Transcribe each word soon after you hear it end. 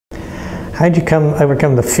how do you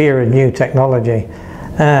overcome the fear of new technology?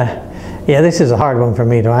 Yeah, this is a hard one for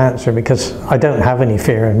me to answer because I don't have any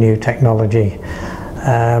fear of new technology.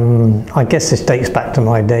 I guess this dates back to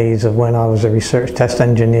my days of when I was a research test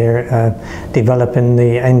engineer developing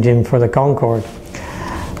the engine for the Concorde.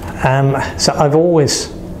 So I've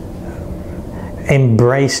always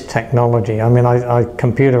embraced technology. I mean, I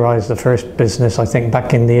computerized the first business, I think,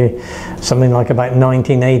 back in something like about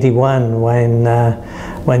 1981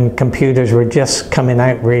 when computers were just coming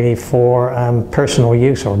out really for personal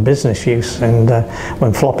use or business use, and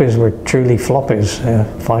when floppies were truly floppies,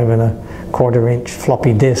 5 1/4 inch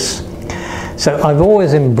floppy disks. So I've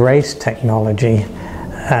always embraced technology.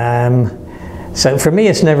 So for me,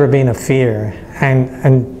 it's never been a fear.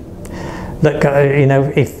 And look, you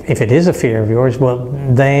know, if it is a fear of yours, well,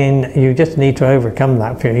 then you just need to overcome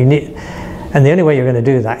that fear. And the only way you're going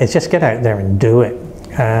to do that is just get out there and do it.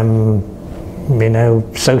 You know,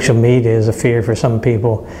 social media is a fear for some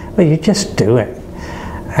people. Well, you just do it.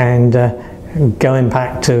 And going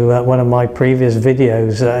back to one of my previous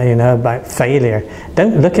videos, you know, about failure,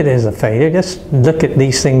 don't look at it as a failure. Just look at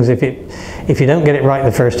these things. If you don't get it right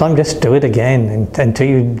the first time, just do it again until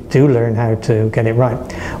you do learn how to get it right.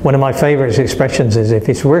 One of my favorite expressions is, if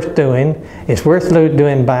it's worth doing, it's worth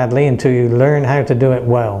doing badly until you learn how to do it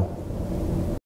well.